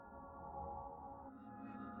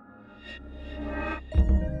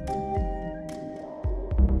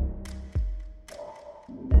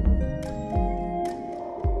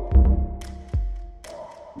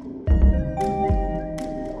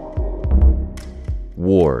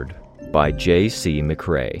Ward by J.C.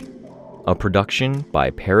 McCrae. A production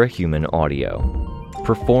by Parahuman Audio.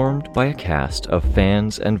 Performed by a cast of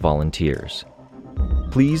fans and volunteers.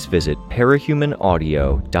 Please visit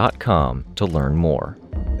parahumanaudio.com to learn more.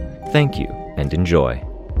 Thank you and enjoy.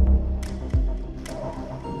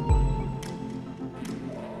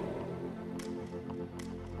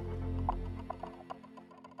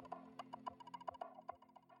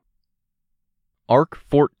 Arc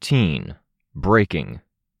 14, Breaking,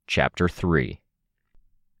 Chapter 3.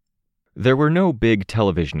 There were no big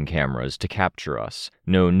television cameras to capture us,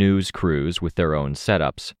 no news crews with their own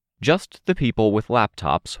setups, just the people with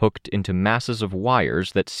laptops hooked into masses of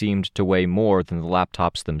wires that seemed to weigh more than the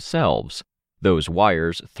laptops themselves, those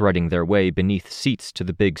wires threading their way beneath seats to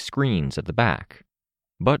the big screens at the back.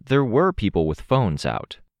 But there were people with phones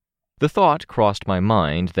out. The thought crossed my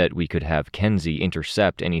mind that we could have Kenzie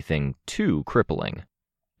intercept anything too crippling.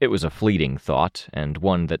 It was a fleeting thought, and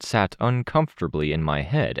one that sat uncomfortably in my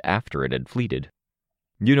head after it had fleeted.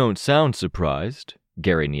 "You don't sound surprised,"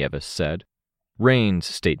 Gary Nieves said. Rain's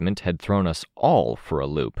statement had thrown us all for a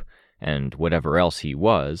loop, and whatever else he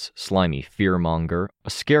was, slimy fearmonger, a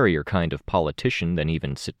scarier kind of politician than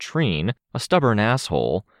even Citrine, a stubborn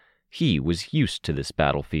asshole, he was used to this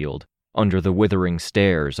battlefield, under the withering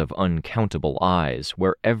stares of uncountable eyes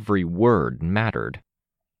where every word mattered.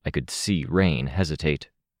 I could see Rain hesitate.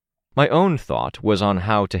 My own thought was on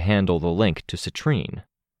how to handle the link to Citrine,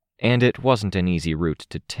 and it wasn't an easy route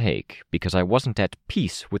to take because I wasn't at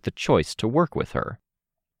peace with the choice to work with her.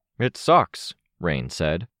 "It sucks," Rain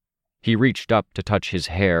said. He reached up to touch his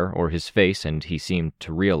hair or his face, and he seemed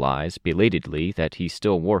to realize, belatedly, that he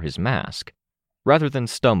still wore his mask. Rather than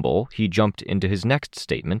stumble, he jumped into his next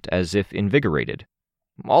statement as if invigorated.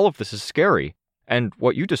 "All of this is scary, and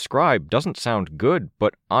what you described doesn't sound good,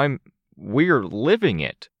 but we're living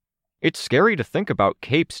it. It's scary to think about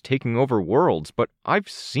capes taking over worlds, but I've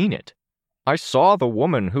seen it. I saw the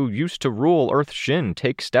woman who used to rule Earth Shin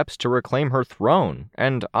take steps to reclaim her throne,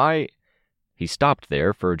 and He stopped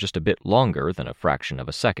there for just a bit longer than a fraction of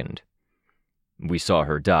a second. "We saw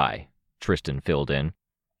her die," Tristan filled in.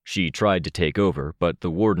 "She tried to take over, but the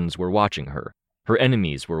Wardens were watching her. Her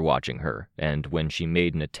enemies were watching her, and when she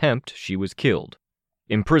made an attempt, she was killed.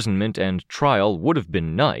 Imprisonment and trial would have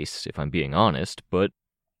been nice, if I'm being honest, but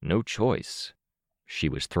no choice. She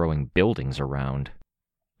was throwing buildings around.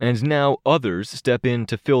 And now others step in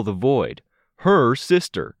to fill the void. Her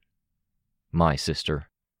sister." My sister.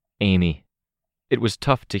 Amy. It was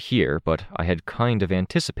tough to hear, but I had kind of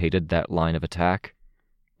anticipated that line of attack.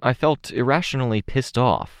 I felt irrationally pissed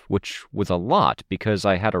off, which was a lot because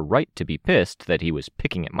I had a right to be pissed that he was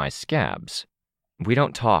picking at my scabs. "We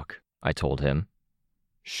don't talk," I told him.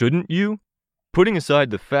 "Shouldn't you? Putting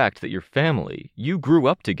aside the fact that you're family, you grew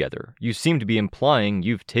up together. You seem to be implying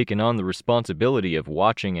you've taken on the responsibility of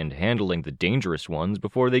watching and handling the dangerous ones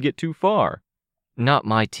before they get too far." "Not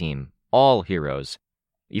my team. All heroes.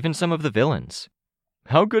 Even some of the villains."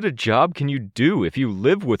 "How good a job can you do if you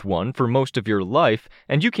live with one for most of your life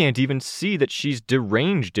and you can't even see that she's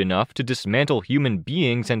deranged enough to dismantle human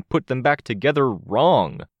beings and put them back together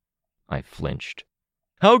wrong?" I flinched.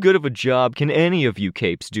 "How good of a job can any of you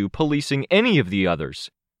capes do policing any of the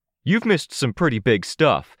others? You've missed some pretty big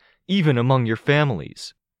stuff, even among your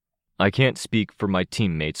families." "I can't speak for my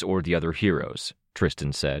teammates or the other heroes,"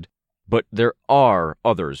 Tristan said, "but there are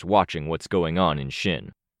others watching what's going on in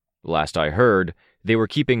Shin. Last I heard, they were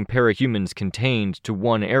keeping parahumans contained to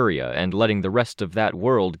one area and letting the rest of that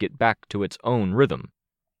world get back to its own rhythm.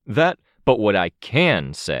 But what I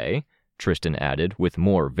can say," Tristan added with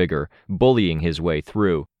more vigor, bullying his way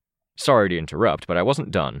through. "Sorry to interrupt, but I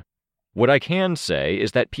wasn't done. What I can say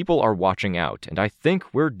is that people are watching out, and I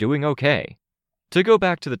think we're doing okay. To go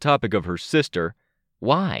back to the topic of her sister..."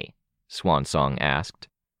 "Why?" Swansong asked.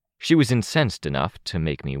 She was incensed enough to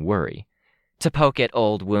make me worry. "To poke at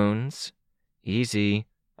old wounds?" "Easy,"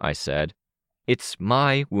 I said. "It's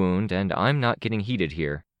my wound, and I'm not getting heated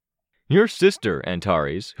here." "Your sister,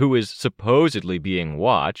 Antares, who is supposedly being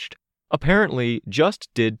watched, apparently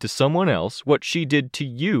just did to someone else what she did to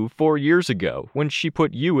you 4 years ago when she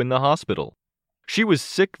put you in the hospital. She was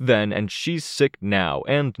sick then and she's sick now,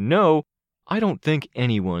 and no, I don't think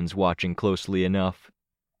anyone's watching closely enough."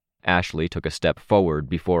 Ashley took a step forward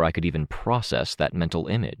before I could even process that mental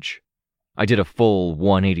image. I did a full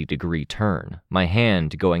 180-degree turn, my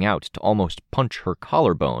hand going out to almost punch her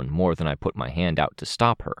collarbone more than I put my hand out to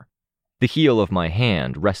stop her. The heel of my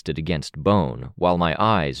hand rested against bone, while my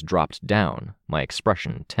eyes dropped down, my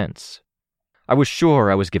expression tense. I was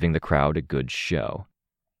sure I was giving the crowd a good show.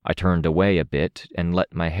 I turned away a bit and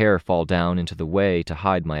let my hair fall down into the way to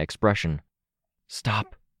hide my expression.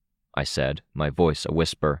 "Stop," I said, my voice a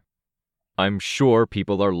whisper. "I'm sure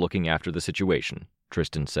people are looking after the situation,"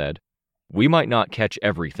 Tristan said. "We might not catch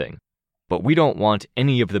everything, but we don't want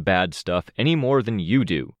any of the bad stuff any more than you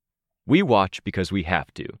do. We watch because we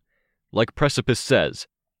have to. Like Precipice says,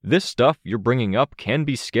 this stuff you're bringing up can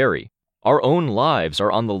be scary. Our own lives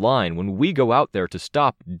are on the line when we go out there to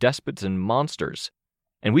stop despots and monsters,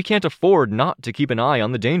 and we can't afford not to keep an eye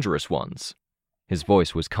on the dangerous ones." His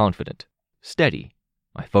voice was confident, steady.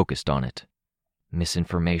 I focused on it.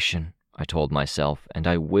 Misinformation, I told myself, and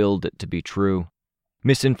I willed it to be true.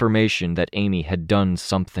 Misinformation that Amy had done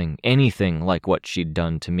something, anything like what she'd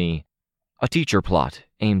done to me. A teacher plot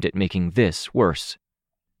aimed at making this worse.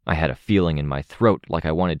 I had a feeling in my throat like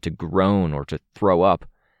I wanted to groan or to throw up.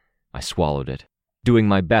 I swallowed it, doing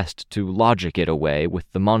my best to logic it away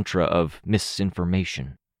with the mantra of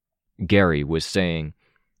misinformation. Gary was saying,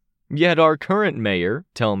 "Yet our current mayor,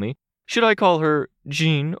 tell me, should I call her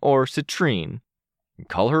Jean or Citrine?"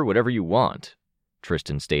 "Call her whatever you want,"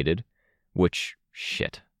 Tristan stated, which,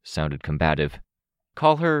 sounded combative.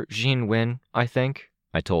 "Call her Jean Wynn, I think,"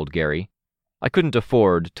 I told Gary. I couldn't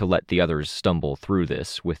afford to let the others stumble through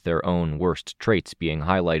this with their own worst traits being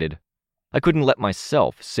highlighted. I couldn't let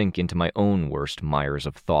myself sink into my own worst mires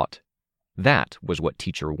of thought. That was what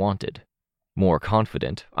Teacher wanted. More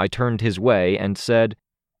confident, I turned his way and said,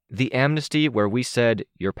 "The amnesty where we said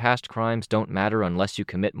your past crimes don't matter unless you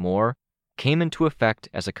commit more came into effect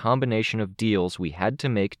as a combination of deals we had to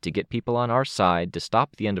make to get people on our side to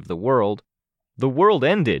stop the end of the world." "The world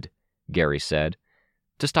ended," Gary said,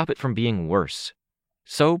 "to stop it from being worse.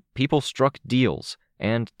 So people struck deals,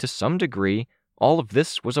 and to some degree, all of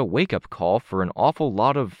this was a wake-up call for an awful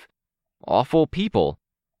lot of awful people,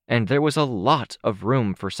 and there was a lot of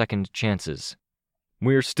room for second chances."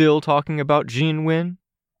 "We're still talking about Jean Wynn?"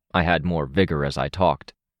 I had more vigor as I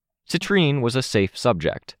talked. Citrine was a safe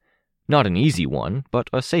subject. Not an easy one,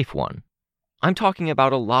 but a safe one. "I'm talking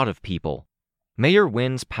about a lot of people. Mayor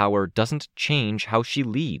Wynn's power doesn't change how she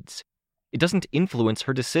leads. It doesn't influence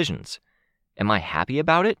her decisions. Am I happy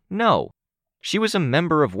about it? No. She was a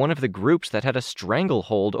member of one of the groups that had a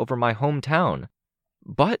stranglehold over my hometown.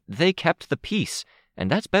 But they kept the peace, and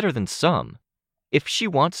that's better than some. If she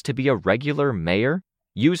wants to be a regular mayor,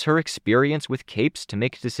 use her experience with capes to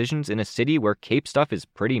make decisions in a city where cape stuff is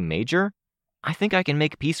pretty major, I think I can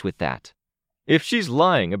make peace with that. If she's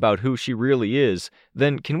lying about who she really is,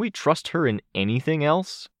 then can we trust her in anything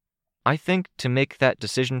else? I think to make that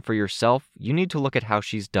decision for yourself, you need to look at how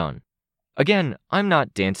she's done. Again, I'm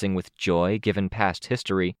not dancing with joy given past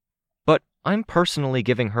history, but I'm personally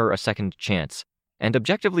giving her a second chance, and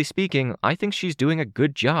objectively speaking, I think she's doing a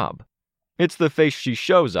good job. It's the face she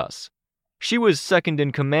shows us. She was second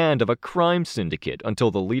in command of a crime syndicate until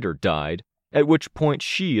the leader died, at which point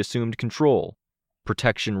she assumed control.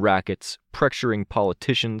 Protection rackets, pressuring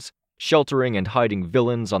politicians, sheltering and hiding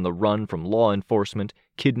villains on the run from law enforcement,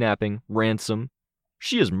 kidnapping, ransom.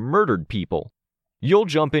 She has murdered people. You'll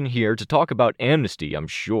jump in here to talk about amnesty, I'm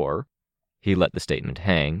sure." He let the statement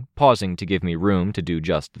hang, pausing to give me room to do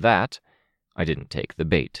just that. I didn't take the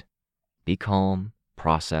bait. Be calm,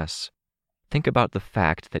 process. Think about the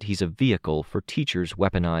fact that he's a vehicle for teachers'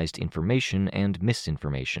 weaponized information and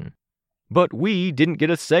misinformation. "But we didn't get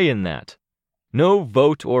a say in that. No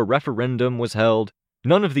vote or referendum was held.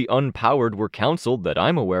 None of the unpowered were counseled that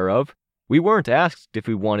I'm aware of. We weren't asked if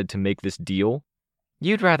we wanted to make this deal."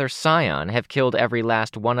 "You'd rather Scion have killed every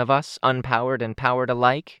last one of us, unpowered and powered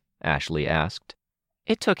alike?" Ashley asked.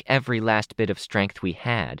 "It took every last bit of strength we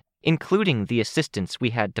had, including the assistance we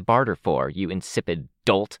had to barter for, you insipid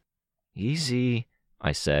dolt." "Easy,"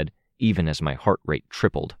 I said, even as my heart rate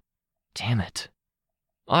tripled. "Damn it."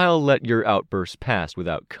 "I'll let your outburst pass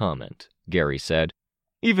without comment," Gary said.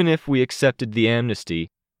 "Even if we accepted the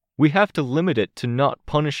amnesty, we have to limit it to not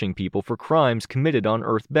punishing people for crimes committed on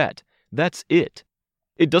Earth Bet. That's it.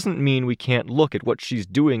 It doesn't mean we can't look at what she's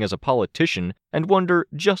doing as a politician and wonder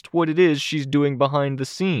just what it is she's doing behind the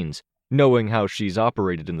scenes, knowing how she's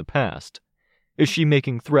operated in the past. Is she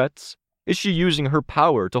making threats? Is she using her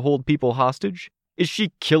power to hold people hostage? Is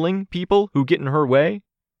she killing people who get in her way?"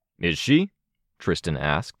 "Is she?" Tristan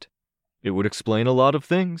asked. "It would explain a lot of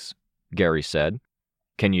things," Gary said.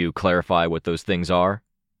 "Can you clarify what those things are?"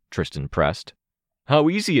 Tristan pressed. "How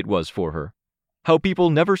easy it was for her. How people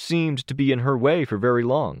never seemed to be in her way for very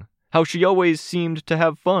long. How she always seemed to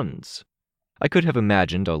have funds. I could have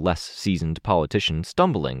imagined a less seasoned politician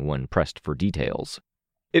stumbling when pressed for details.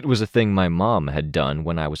 It was a thing my mom had done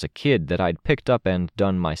when I was a kid that I'd picked up and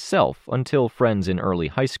done myself until friends in early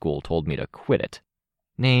high school told me to quit it.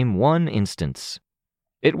 Name one instance.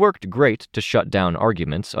 It worked great to shut down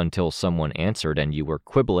arguments until someone answered and you were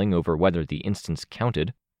quibbling over whether the instance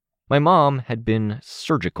counted. My mom had been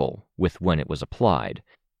surgical with when it was applied,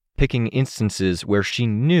 picking instances where she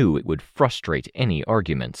knew it would frustrate any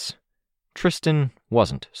arguments. Tristan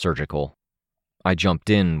wasn't surgical. I jumped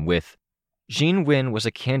in with, Jean Wynne was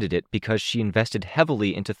a candidate because she invested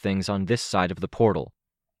heavily into things on this side of the portal.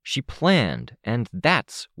 She planned, and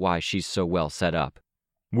that's why she's so well set up.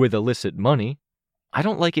 With illicit money, I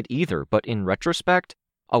don't like it either, but in retrospect,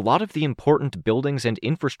 a lot of the important buildings and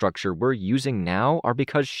infrastructure we're using now are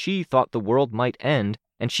because she thought the world might end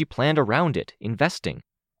and she planned around it, investing.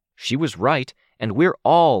 She was right, and we're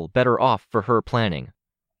all better off for her planning.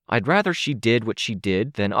 I'd rather she did what she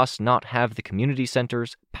did than us not have the community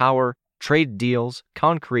centers, power, trade deals,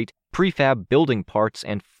 concrete, prefab building parts,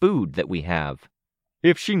 and food that we have.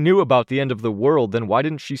 If she knew about the end of the world, then why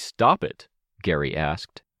didn't she stop it? Gary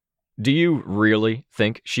asked. Do you really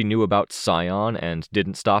think she knew about Scion and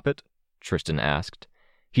didn't stop it? Tristan asked.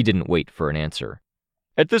 He didn't wait for an answer.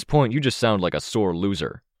 At this point, you just sound like a sore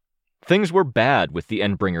loser. Things were bad with the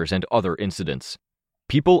Endbringers and other incidents.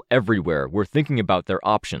 People everywhere were thinking about their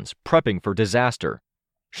options, prepping for disaster.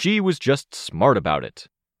 She was just smart about it.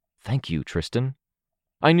 Thank you, Tristan.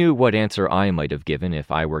 I knew what answer I might have given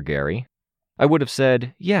if I were Gary. I would have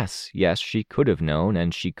said, yes, she could have known,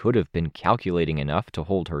 and she could have been calculating enough to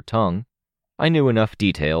hold her tongue. I knew enough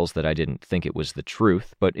details that I didn't think it was the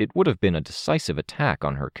truth, but it would have been a decisive attack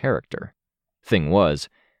on her character. Thing was,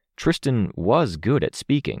 Tristan was good at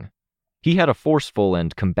speaking. He had a forceful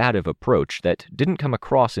and combative approach that didn't come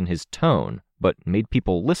across in his tone, but made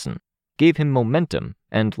people listen, gave him momentum,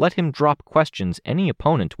 and let him drop questions any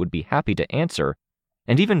opponent would be happy to answer,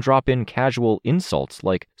 and even drop in casual insults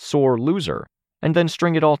like sore loser, and then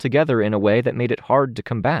string it all together in a way that made it hard to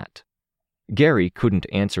combat. Gary couldn't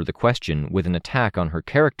answer the question with an attack on her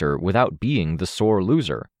character without being the sore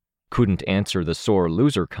loser, couldn't answer the sore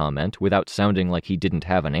loser comment without sounding like he didn't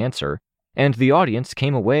have an answer, and the audience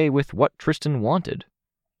came away with what Tristan wanted.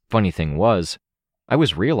 Funny thing was, I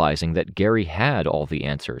was realizing that Gary had all the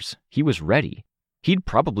answers. He was ready. He'd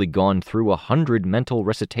probably gone through 100 mental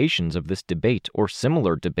recitations of this debate or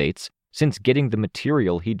similar debates since getting the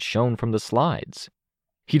material he'd shown from the slides.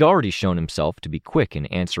 He'd already shown himself to be quick in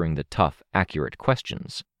answering the tough, accurate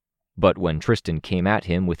questions. But when Tristan came at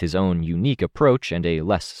him with his own unique approach and a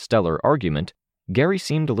less stellar argument, Gary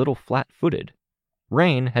seemed a little flat-footed.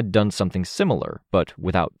 Rain had done something similar, but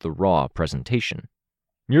without the raw presentation.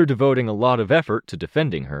 You're devoting a lot of effort to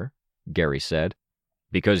defending her, Gary said.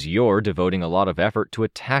 Because you're devoting a lot of effort to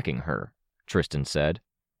attacking her, Tristan said.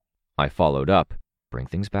 I followed up. Bring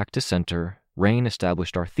things back to center. Rain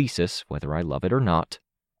established our thesis, whether I love it or not.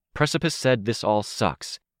 Precipice said this all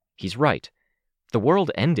sucks. He's right. The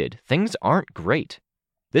world ended. Things aren't great.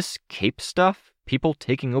 This cape stuff, people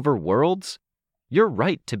taking over worlds? You're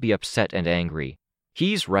right to be upset and angry.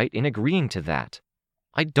 He's right in agreeing to that.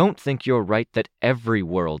 I don't think you're right that every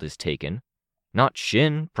world is taken. Not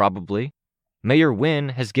Shin, probably. Mayor Wynne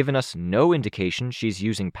has given us no indication she's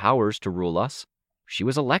using powers to rule us. She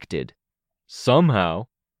was elected. Somehow.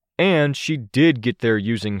 And she did get there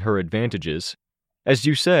using her advantages. As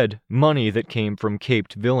you said, money that came from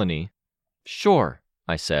caped villainy. Sure,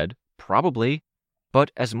 I said, probably.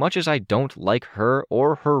 But as much as I don't like her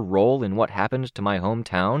or her role in what happened to my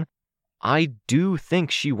hometown, I do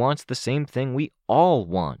think she wants the same thing we all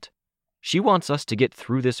want. She wants us to get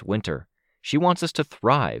through this winter. She wants us to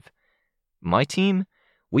thrive. My team,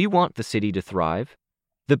 we want the city to thrive.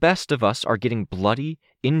 The best of us are getting bloody,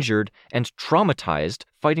 injured, and traumatized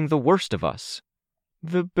fighting the worst of us.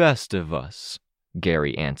 The best of us,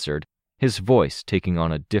 Gary answered, his voice taking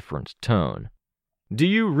on a different tone. Do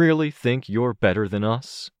you really think you're better than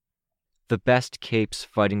us? The best capes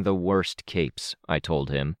fighting the worst capes, I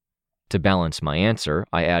told him. To balance my answer,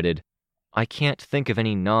 I added, I can't think of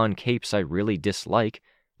any non-capes I really dislike,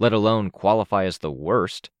 let alone qualify as the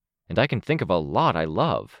worst, and I can think of a lot I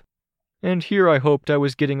love. And here I hoped I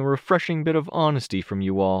was getting a refreshing bit of honesty from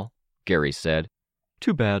you all, Gary said.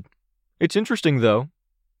 Too bad. It's interesting, though.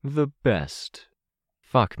 The best.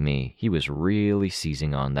 Fuck me, he was really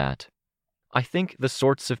seizing on that. I think the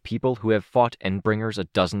sorts of people who have fought Endbringers a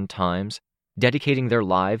dozen times, dedicating their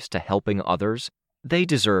lives to helping others, they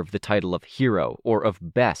deserve the title of hero or of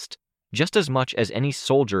best, just as much as any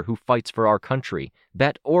soldier who fights for our country,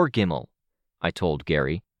 Bet or Gimel, I told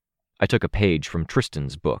Gary. I took a page from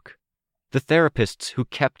Tristan's book. The therapists who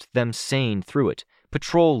kept them sane through it,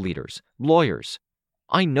 patrol leaders, lawyers.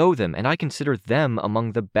 I know them, and I consider them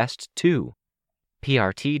among the best, too.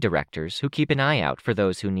 PRT directors who keep an eye out for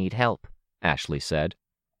those who need help, Ashley said.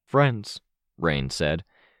 Friends, Rain said,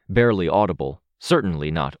 barely audible,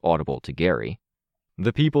 certainly not audible to Gary.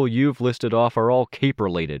 The people you've listed off are all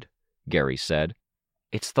cape-related, Gary said.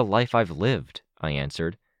 It's the life I've lived, I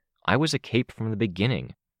answered. I was a cape from the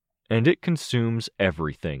beginning. And it consumes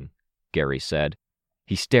everything, Gary said.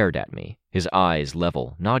 He stared at me, his eyes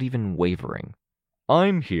level, not even wavering.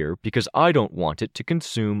 I'm here because I don't want it to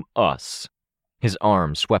consume us. His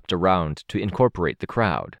arm swept around to incorporate the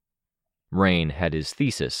crowd. Rain had his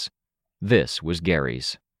thesis. This was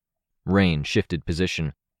Gary's. Rain shifted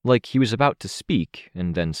position, like he was about to speak,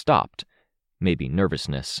 and then stopped. Maybe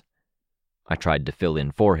nervousness. I tried to fill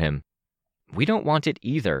in for him. We don't want it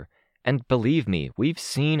either, and believe me, we've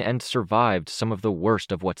seen and survived some of the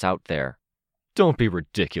worst of what's out there. Don't be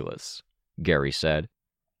ridiculous, Gary said.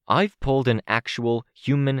 I've pulled an actual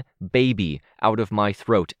human baby out of my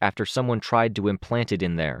throat after someone tried to implant it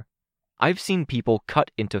in there. I've seen people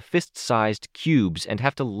cut into fist-sized cubes and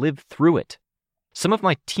have to live through it. Some of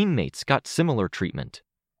my teammates got similar treatment.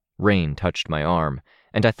 Rain touched my arm,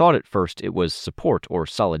 and I thought at first it was support or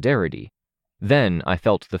solidarity. Then I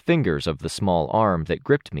felt the fingers of the small arm that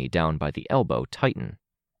gripped me down by the elbow tighten.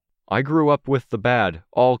 I grew up with the bad,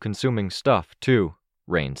 all-consuming stuff, too,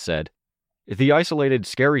 Rain said. The isolated,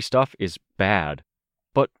 scary stuff is bad.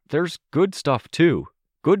 But there's good stuff, too.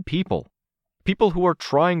 Good people. People who are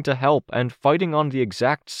trying to help and fighting on the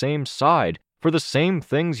exact same side for the same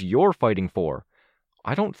things you're fighting for.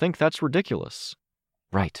 I don't think that's ridiculous.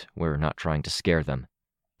 Right, we're not trying to scare them.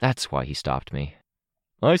 That's why he stopped me.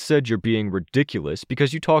 I said you're being ridiculous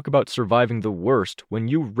because you talk about surviving the worst when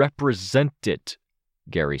you represent it,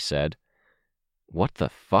 Gary said. What the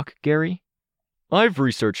fuck, Gary? I've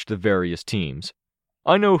researched the various teams.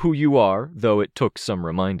 I know who you are, though it took some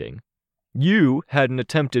reminding. You had an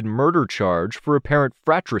attempted murder charge for apparent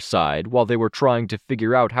fratricide while they were trying to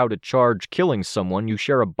figure out how to charge killing someone you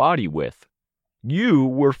share a body with. You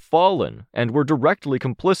were fallen and were directly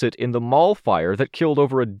complicit in the mall fire that killed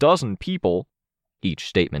over a dozen people. Each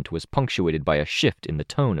statement was punctuated by a shift in the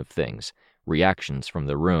tone of things, reactions from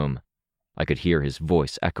the room. I could hear his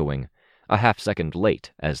voice echoing, a half-second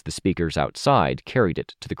late as the speakers outside carried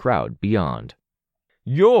it to the crowd beyond.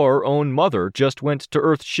 Your own mother just went to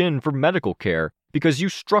Earth Shin for medical care because you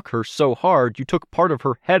struck her so hard you took part of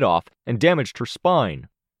her head off and damaged her spine.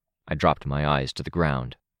 I dropped my eyes to the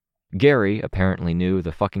ground. Gary apparently knew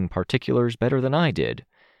the fucking particulars better than I did.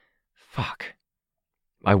 Fuck.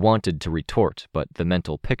 I wanted to retort, but the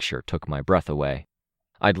mental picture took my breath away.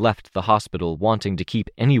 I'd left the hospital wanting to keep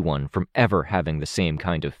anyone from ever having the same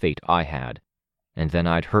kind of fate I had. And then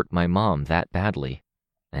I'd hurt my mom that badly.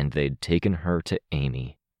 And they'd taken her to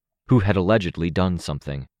Amy, who had allegedly done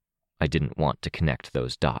something. I didn't want to connect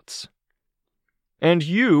those dots. And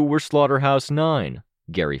you were Slaughterhouse-9,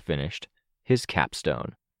 Gary finished, his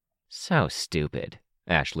capstone. So stupid,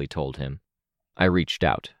 Ashley told him. I reached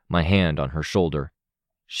out, my hand on her shoulder.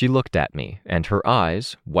 She looked at me, and her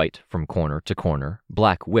eyes, white from corner to corner,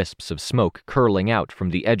 black wisps of smoke curling out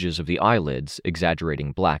from the edges of the eyelids,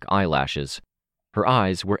 exaggerating black eyelashes. Her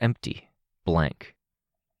eyes were empty, blank.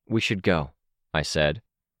 We should go, I said.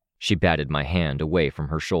 She batted my hand away from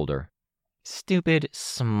her shoulder. Stupid,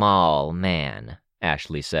 small man,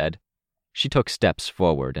 Ashley said. She took steps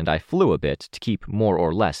forward, and I flew a bit to keep more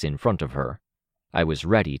or less in front of her. I was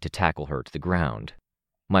ready to tackle her to the ground.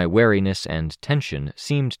 My wariness and tension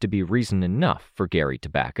seemed to be reason enough for Gary to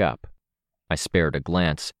back up. I spared a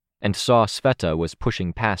glance and saw Sveta was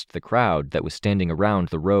pushing past the crowd that was standing around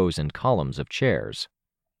the rows and columns of chairs.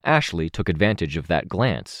 Ashley took advantage of that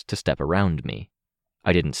glance to step around me.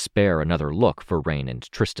 I didn't spare another look for Rain and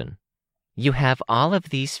Tristan. You have all of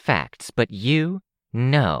these facts, but you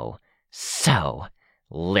know so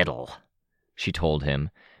little, she told him,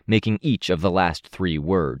 making each of the last 3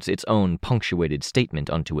 words its own punctuated statement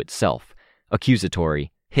unto itself,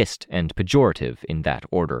 accusatory, hissed, and pejorative in that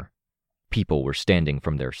order. People were standing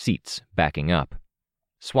from their seats, backing up.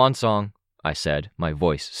 Swan song, I said, my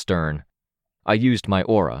voice stern. I used my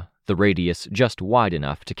aura, the radius just wide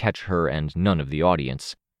enough to catch her and none of the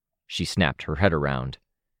audience. She snapped her head around.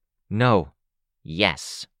 No.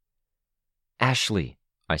 Yes. Ashley,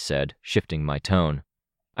 I said, shifting my tone.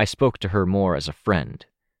 I spoke to her more as a friend.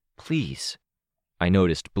 Please. I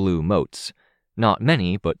noticed blue motes. Not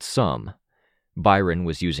many, but some. Byron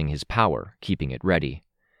was using his power, keeping it ready.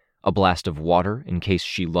 A blast of water in case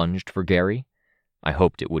she lunged for Gary? I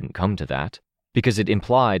hoped it wouldn't come to that. because it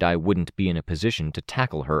implied I wouldn't be in a position to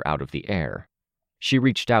tackle her out of the air. She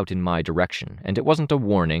reached out in my direction, and it wasn't a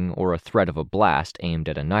warning or a threat of a blast aimed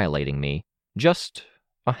at annihilating me, just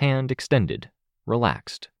a hand extended,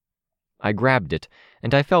 relaxed. I grabbed it,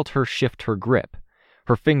 and I felt her shift her grip,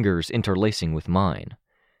 her fingers interlacing with mine.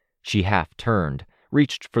 She half turned,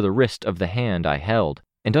 reached for the wrist of the hand I held,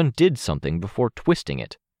 and undid something before twisting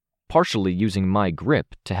it, partially using my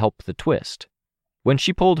grip to help the twist. When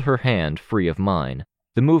she pulled her hand free of mine,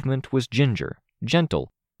 the movement was ginger,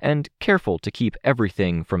 gentle, and careful to keep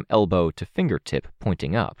everything from elbow to fingertip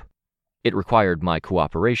pointing up. It required my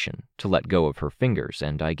cooperation to let go of her fingers,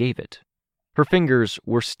 and I gave it. Her fingers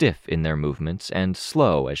were stiff in their movements and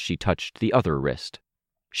slow as she touched the other wrist.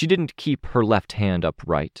 She didn't keep her left hand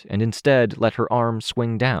upright and instead let her arm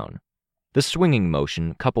swing down. The swinging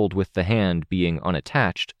motion, coupled with the hand being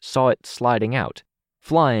unattached, saw it sliding out,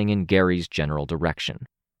 flying in Gary's general direction.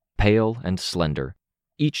 Pale and slender,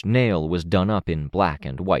 each nail was done up in black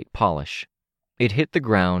and white polish. It hit the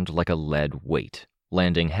ground like a lead weight,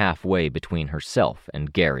 landing halfway between herself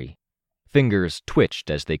and Gary. Fingers twitched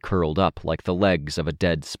as they curled up like the legs of a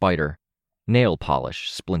dead spider. Nail polish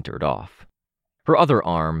splintered off. Her other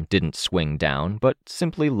arm didn't swing down, but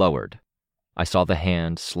simply lowered. I saw the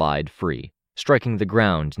hand slide free, striking the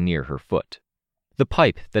ground near her foot. The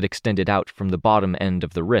pipe that extended out from the bottom end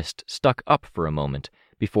of the wrist stuck up for a moment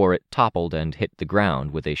before it toppled and hit the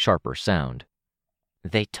ground with a sharper sound.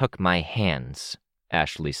 "They took my hands,"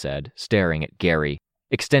 Ashley said, staring at Gary,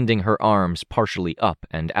 extending her arms partially up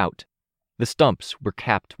and out. The stumps were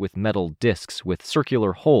capped with metal discs with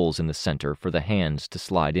circular holes in the center for the hands to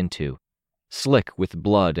slide into, slick with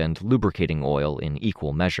blood and lubricating oil in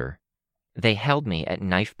equal measure. "They held me at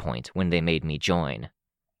knife point when they made me join.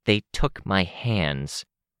 They took my hands.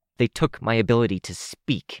 They took my ability to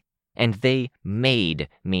speak, and they made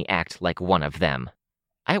me act like one of them.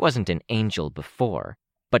 I wasn't an angel before,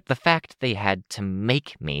 but the fact they had to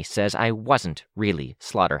make me says I wasn't really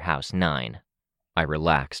Slaughterhouse-9. I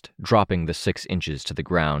relaxed, dropping the 6 inches to the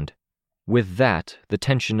ground. With that, the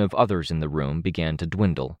tension of others in the room began to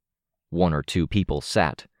dwindle. 1 or 2 people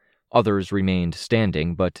sat. Others remained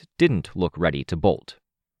standing but didn't look ready to bolt.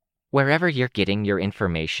 "Wherever you're getting your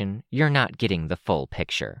information, you're not getting the full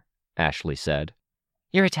picture," Ashley said.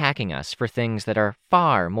 "You're attacking us for things that are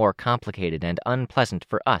far more complicated and unpleasant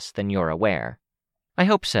for us than you're aware. I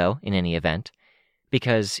hope so, in any event,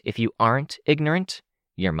 because if you aren't ignorant,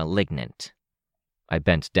 you're malignant." I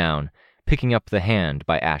bent down, picking up the hand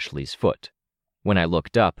by Ashley's foot. When I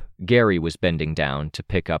looked up, Gary was bending down to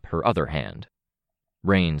pick up her other hand.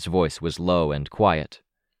 Rain's voice was low and quiet.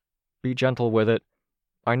 "Be gentle with it.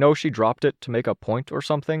 I know she dropped it to make a point or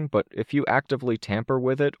something, but if you actively tamper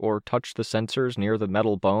with it or touch the sensors near the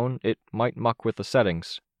metal bone, it might muck with the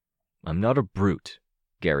settings." "I'm not a brute,"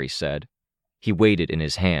 Gary said. He weighed it in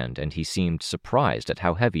his hand, and he seemed surprised at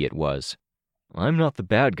how heavy it was. "I'm not the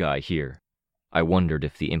bad guy here." I wondered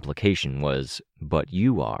if the implication was, "But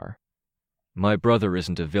you are." "My brother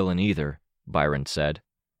isn't a villain either," Byron said.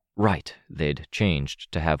 Right, they'd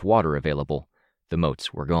changed to have water available. The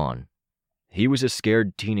moats were gone. "He was a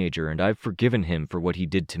scared teenager, and I've forgiven him for what he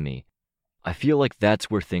did to me. I feel like that's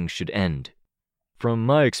where things should end. From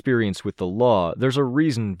my experience with the law, there's a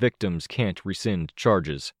reason victims can't rescind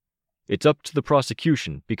charges. It's up to the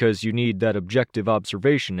prosecution because you need that objective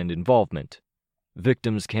observation and involvement.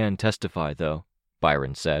 Victims can testify, though,"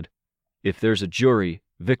 Byron said. "If there's a jury,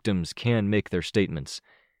 victims can make their statements.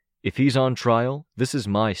 If he's on trial, this is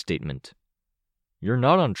my statement." "You're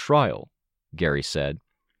not on trial," Gary said.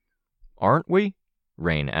 "Aren't we?"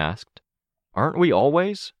 Rain asked. "Aren't we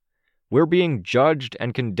always? We're being judged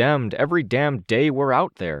and condemned every damn day we're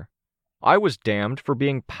out there. I was damned for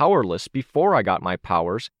being powerless before I got my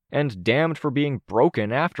powers, and damned for being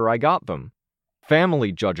broken after I got them.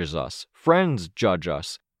 Family judges us, friends judge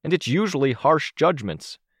us, and it's usually harsh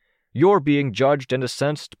judgments. You're being judged and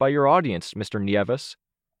assessed by your audience, Mr. Nieves.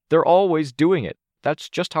 They're always doing it. That's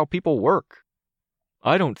just how people work."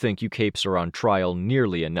 "I don't think you capes are on trial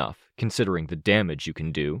nearly enough, considering the damage you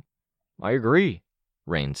can do." "I agree,"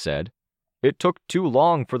 Rain said. "It took too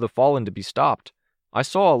long for the Fallen to be stopped. I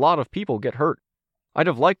saw a lot of people get hurt. I'd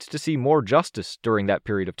have liked to see more justice during that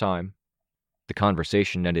period of time." The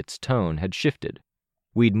conversation and its tone had shifted.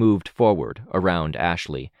 We'd moved forward, around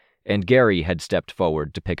Ashley, and Gary had stepped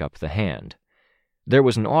forward to pick up the hand. There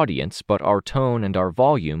was an audience, but our tone and our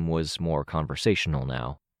volume was more conversational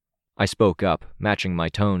now. I spoke up, matching my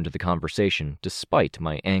tone to the conversation despite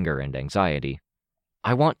my anger and anxiety.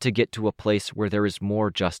 "I want to get to a place where there is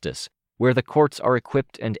more justice, where the courts are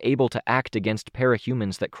equipped and able to act against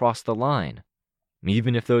parahumans that cross the line.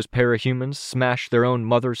 Even if those parahumans smash their own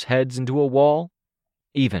mothers' heads into a wall?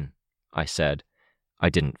 Even, I said. I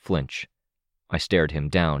didn't flinch. I stared him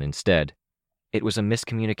down instead. It was a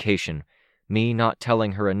miscommunication, me not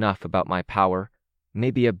telling her enough about my power,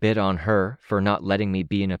 maybe a bit on her for not letting me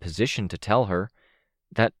be in a position to tell her.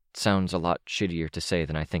 That sounds a lot shittier to say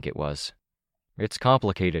than I think it was. It's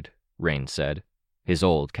complicated, Rain said, his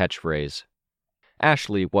old catchphrase.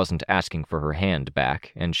 Ashley wasn't asking for her hand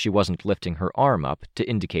back, and she wasn't lifting her arm up to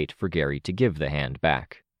indicate for Gary to give the hand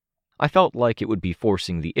back. I felt like it would be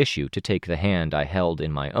forcing the issue to take the hand I held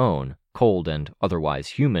in my own, cold and otherwise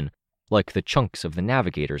human, like the chunks of the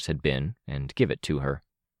navigators had been, and give it to her.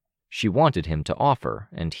 She wanted him to offer,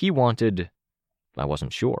 and he wanted... I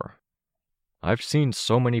wasn't sure. I've seen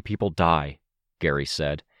so many people die, Gary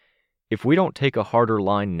said. If we don't take a harder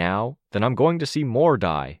line now, then I'm going to see more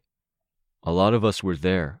die. A lot of us were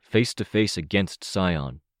there, face to face against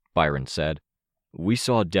Scion, Byron said. We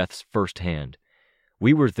saw deaths firsthand.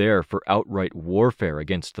 We were there for outright warfare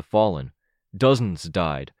against the Fallen. Dozens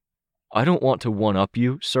died. I don't want to one-up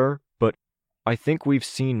you, sir, but I think we've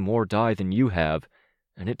seen more die than you have,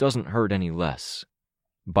 and it doesn't hurt any less.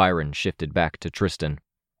 Byron shifted back to Tristan.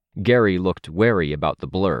 Gary looked wary about the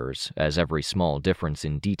blurs, as every small difference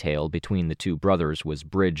in detail between the two brothers was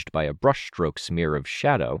bridged by a brushstroke smear of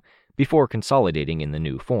shadow before consolidating in the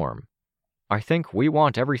new form. I think we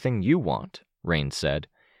want everything you want, Rain said,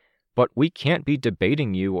 but we can't be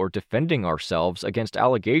debating you or defending ourselves against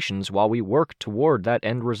allegations while we work toward that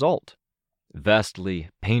end result. Vastly,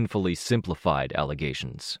 painfully simplified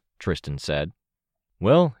allegations, Tristan said.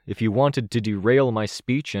 Well, if you wanted to derail my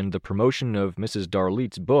speech and the promotion of Mrs.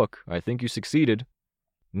 Darleet's book, I think you succeeded.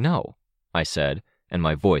 No, I said, and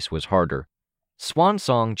my voice was harder.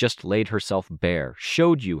 Swansong just laid herself bare,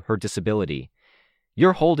 showed you her disability.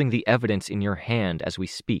 You're holding the evidence in your hand as we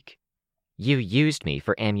speak. You used me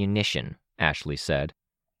for ammunition, Ashley said.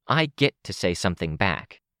 I get to say something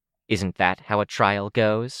back. Isn't that how a trial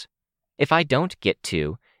goes? If I don't get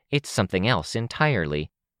to, it's something else entirely,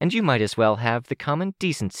 and you might as well have the common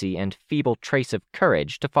decency and feeble trace of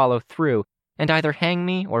courage to follow through and either hang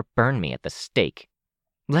me or burn me at the stake.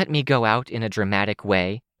 Let me go out in a dramatic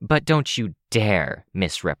way, but don't you dare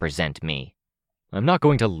misrepresent me. I'm not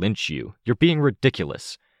going to lynch you. You're being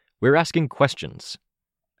ridiculous. We're asking questions.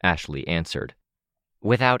 Ashley answered.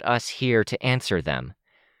 Without us here to answer them.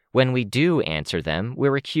 When we do answer them,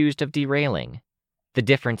 we're accused of derailing. The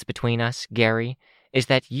difference between us, Gary, is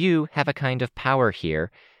that you have a kind of power here,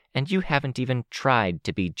 and you haven't even tried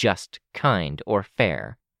to be just, kind, or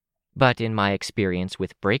fair. But in my experience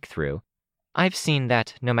with Breakthrough, I've seen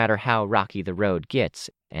that no matter how rocky the road gets,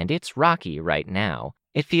 and it's rocky right now,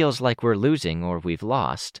 it feels like we're losing or we've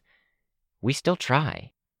lost. We still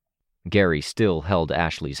try. Gary still held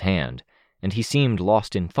Ashley's hand, and he seemed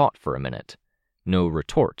lost in thought for a minute. No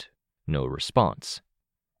retort, no response.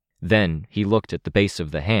 Then he looked at the base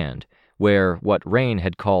of the hand, where what Rain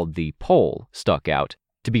had called the pole stuck out,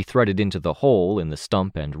 to be threaded into the hole in the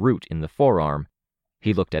stump and root in the forearm.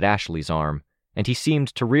 He looked at Ashley's arm, and he seemed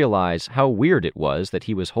to realize how weird it was that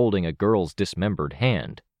he was holding a girl's dismembered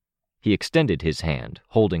hand. He extended his hand,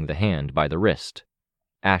 holding the hand by the wrist.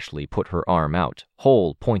 Ashley put her arm out,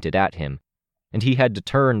 hole pointed at him, and he had to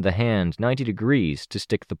turn the hand 90 degrees to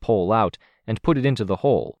stick the pole out and put it into the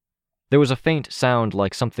hole. There was a faint sound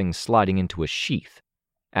like something sliding into a sheath.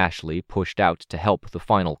 Ashley pushed out to help the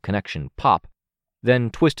final connection pop,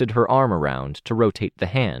 then twisted her arm around to rotate the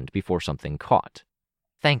hand before something caught.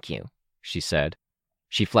 Thank you, she said.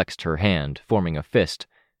 She flexed her hand, forming a fist,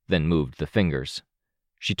 then moved the fingers.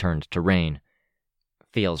 She turned to Rain.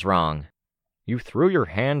 Feels wrong. You threw your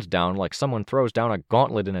hand down like someone throws down a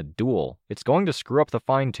gauntlet in a duel. It's going to screw up the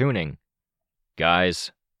fine-tuning.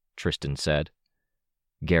 Guys, Tristan said.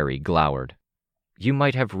 Gary glowered. You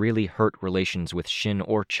might have really hurt relations with Shin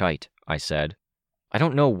or Chait, I said. I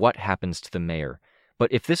don't know what happens to the mayor,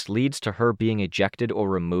 but if this leads to her being ejected or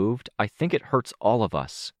removed, I think it hurts all of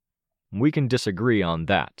us. We can disagree on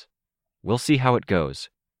that. We'll see how it goes.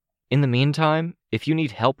 In the meantime, if you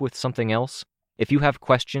need help with something else, if you have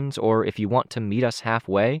questions or if you want to meet us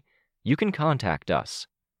halfway, you can contact us.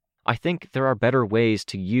 I think there are better ways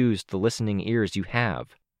to use the listening ears you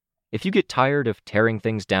have. If you get tired of tearing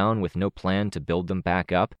things down with no plan to build them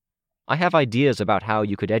back up, I have ideas about how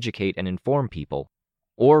you could educate and inform people,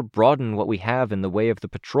 or broaden what we have in the way of the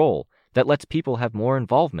patrol that lets people have more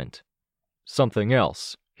involvement. Something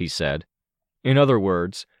else, he said. In other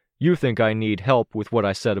words, you think I need help with what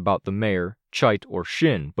I said about the mayor, Chait, or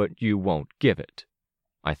Shin, but you won't give it.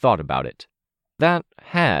 I thought about it. That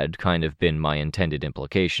had kind of been my intended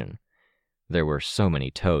implication. There were so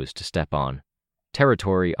many toes to step on.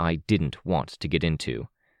 territory I didn't want to get into,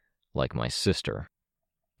 like my sister.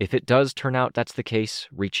 If it does turn out that's the case,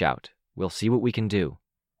 reach out. We'll see what we can do.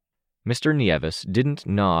 Mr. Nieves didn't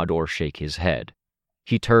nod or shake his head.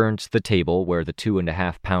 He turned to the table where the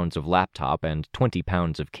 2.5 pounds of laptop and 20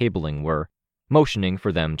 pounds of cabling were, motioning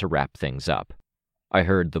for them to wrap things up. I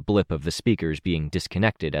heard the blip of the speakers being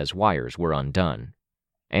disconnected as wires were undone.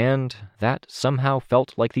 And that somehow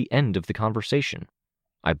felt like the end of the conversation.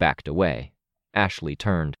 I backed away. Ashley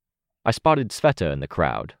turned. I spotted Sveta in the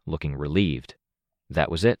crowd, looking relieved. That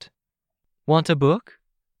was it. "Want a book?"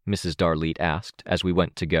 Mrs. Darlete asked as we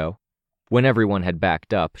went to go. When everyone had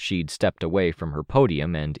backed up, she'd stepped away from her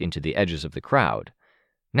podium and into the edges of the crowd.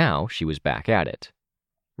 Now she was back at it.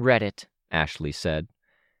 "Read it," Ashley said.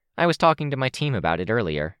 "I was talking to my team about it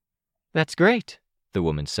earlier." "That's great," the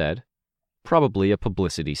woman said. Probably a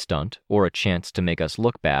publicity stunt, or a chance to make us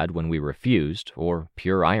look bad when we refused, or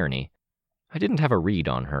pure irony. I didn't have a read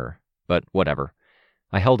on her, but whatever.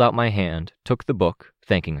 I held out my hand, took the book,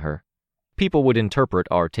 thanking her. People would interpret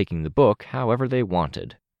our taking the book however they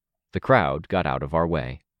wanted. The crowd got out of our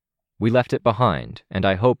way. We left it behind, and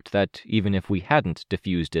I hoped that even if we hadn't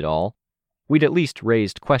diffused it all, we'd at least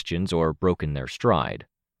raised questions or broken their stride.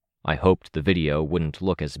 I hoped the video wouldn't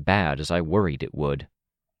look as bad as I worried it would.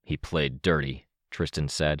 "He played dirty," Tristan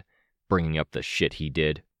said, bringing up the shit he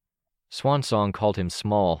did. Swansong called him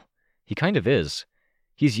small. He kind of is.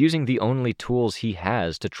 He's using the only tools he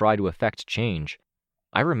has to try to affect change.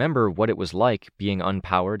 I remember what it was like being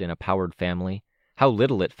unpowered in a powered family, how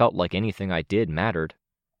little it felt like anything I did mattered.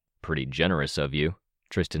 "Pretty generous of you,"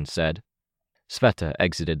 Tristan said. Sveta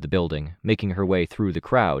exited the building, making her way through the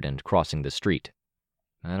crowd and crossing the street.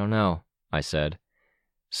 "I don't know," I said.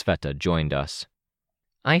 Sveta joined us.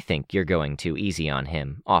 "I think you're going too easy on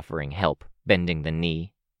him, offering help, bending the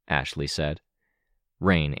knee," Ashley said.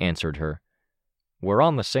 Rain answered her. "We're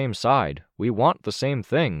on the same side. We want the same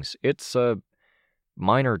things. It's a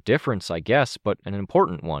minor difference, I guess, but an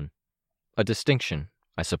important one." "A distinction,"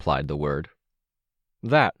 I supplied the word.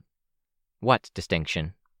 "That." "What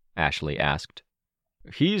distinction?" Ashley asked.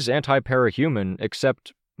 "He's anti-parahuman,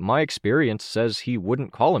 except my experience says he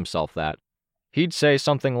wouldn't call himself that. He'd say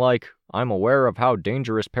something like, 'I'm aware of how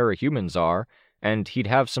dangerous parahumans are,' and he'd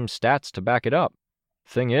have some stats to back it up.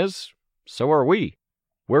 Thing is, so are we.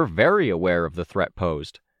 We're very aware of the threat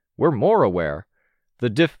posed. We're more aware.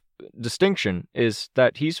 The distinction is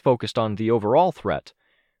that he's focused on the overall threat.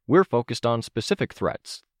 We're focused on specific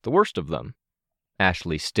threats, the worst of them."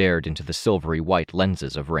 Ashley stared into the silvery white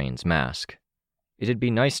lenses of Rain's mask. "It'd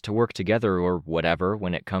be nice to work together or whatever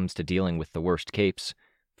when it comes to dealing with the worst capes.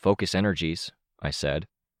 Focus energies," I said.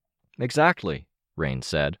 "Exactly," Rain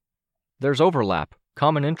said. "There's overlap,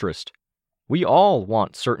 common interest. We all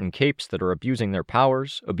want certain capes that are abusing their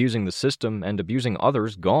powers, abusing the system, and abusing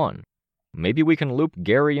others gone. Maybe we can loop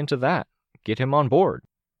Gary into that, get him on board."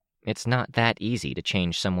 "It's not that easy to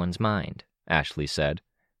change someone's mind," Ashley said.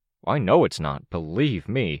 "I know it's not, believe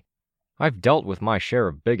me. I've dealt with my share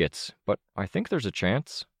of bigots, but I think there's a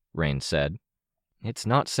chance," Rain said. "It's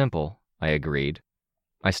not simple," I agreed.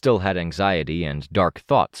 I still had anxiety and dark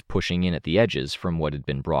thoughts pushing in at the edges from what had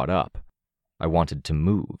been brought up. I wanted to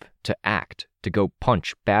move, to act, to go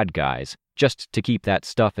punch bad guys, just to keep that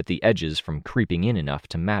stuff at the edges from creeping in enough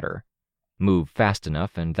to matter. Move fast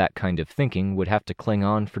enough, and that kind of thinking would have to cling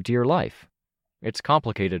on for dear life. "It's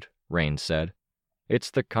complicated," Rain said.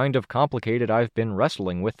 "It's the kind of complicated I've been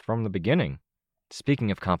wrestling with from the beginning."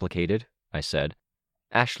 "Speaking of complicated," I said,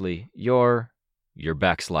 "Ashley, you're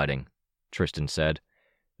backsliding," Tristan said.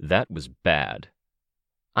 "That was bad."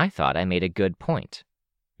 "I thought I made a good point."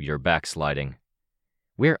 "You're backsliding."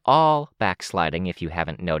 "We're all backsliding if you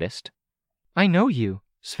haven't noticed." "I know you,"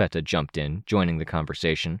 Sveta jumped in, joining the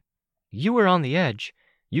conversation. "You were on the edge.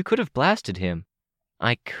 You could have blasted him."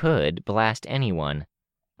 "I could blast anyone.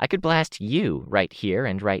 I could blast you right here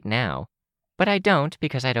and right now. But I don't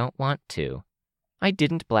because I don't want to. I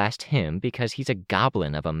didn't blast him because he's a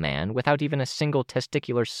goblin of a man without even a single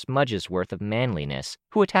testicular smudge's worth of manliness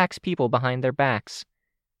who attacks people behind their backs.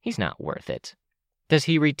 He's not worth it. Does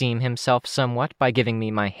he redeem himself somewhat by giving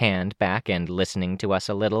me my hand back and listening to us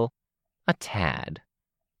a little? A tad."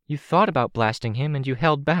 "You thought about blasting him and you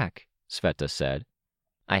held back," Sveta said.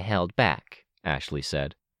 "I held back," Ashley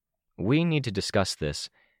said. "We need to discuss this.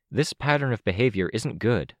 This pattern of behavior isn't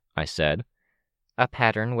good," I said. "A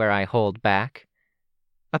pattern where I hold back?"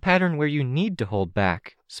 "A pattern where you need to hold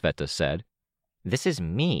back," Sveta said. "This is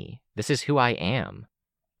me. This is who I am."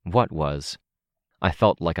 What was? I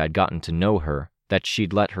felt like I'd gotten to know her, that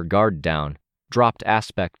she'd let her guard down, dropped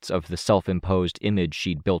aspects of the self-imposed image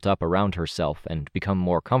she'd built up around herself and become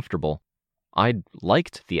more comfortable. I'd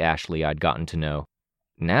liked the Ashley I'd gotten to know.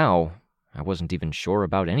 Now, I wasn't even sure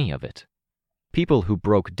about any of it. People who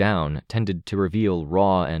broke down tended to reveal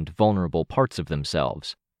raw and vulnerable parts of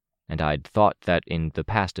themselves, and I'd thought that in the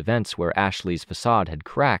past events where Ashley's facade had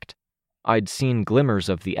cracked, I'd seen glimmers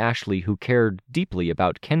of the Ashley who cared deeply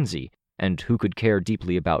about Kenzie and who could care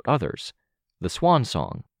deeply about others, the Swan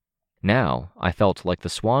Song. Now, I felt like the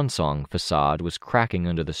Swan Song facade was cracking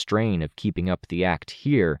under the strain of keeping up the act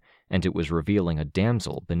here, and it was revealing a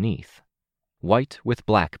damsel beneath. White with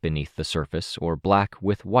black beneath the surface, or black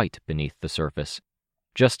with white beneath the surface.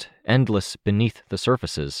 Just endless beneath the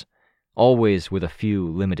surfaces, always with a few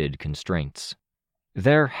limited constraints.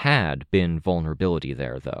 There had been vulnerability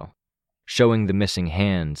there, though. Showing the missing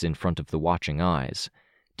hands in front of the watching eyes,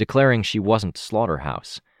 declaring she wasn't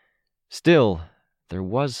Slaughterhouse. Still, there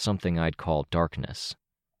was something I'd call darkness.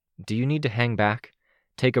 Do you need to hang back?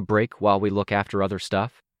 Take a break while we look after other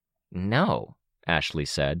stuff? No, Ashley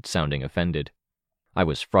said, sounding offended. I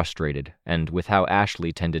was frustrated, and with how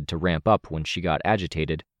Ashley tended to ramp up when she got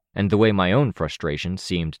agitated, and the way my own frustration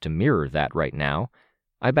seemed to mirror that right now,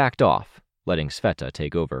 I backed off, letting Sveta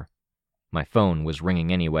take over. My phone was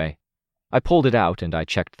ringing anyway. I pulled it out and I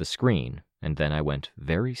checked the screen, and then I went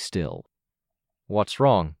very still. What's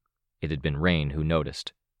wrong? It had been Rain who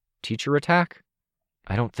noticed. Teacher attack?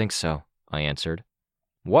 I don't think so, I answered.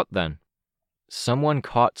 What then? Someone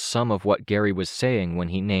caught some of what Gary was saying when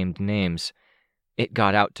he named names. It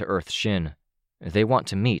got out to Earth Shin. They want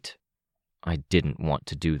to meet. I didn't want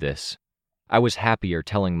to do this. I was happier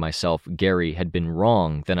telling myself Gary had been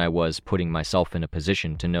wrong than I was putting myself in a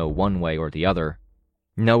position to know one way or the other.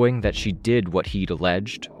 Knowing that she did what he'd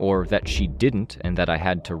alleged, or that she didn't and that I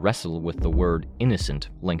had to wrestle with the word innocent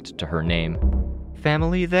linked to her name.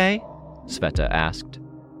 Family they? Sveta asked.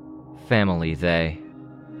 Family they.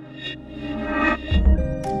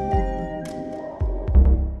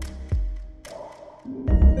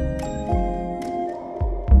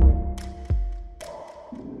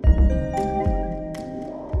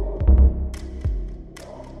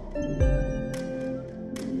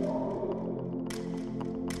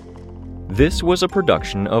 This was a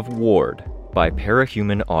production of Ward by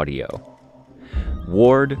Parahuman Audio.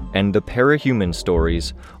 Ward and the Parahuman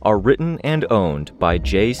stories are written and owned by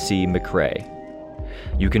J.C. McCrae.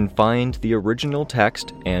 You can find the original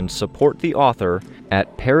text and support the author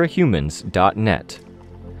at parahumans.net.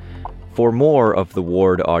 For more of the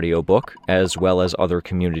Ward audiobook, as well as other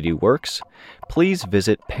community works, please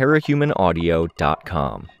visit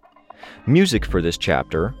parahumanaudio.com. Music for this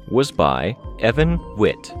chapter was by Evan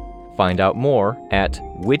Witt. Find out more at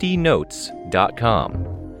wittynotes.com.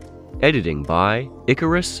 Editing by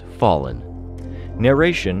Icarus Fallen.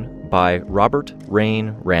 Narration by Robert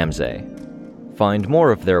Rain Ramsey. Find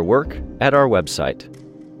more of their work at our website.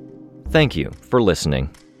 Thank you for listening.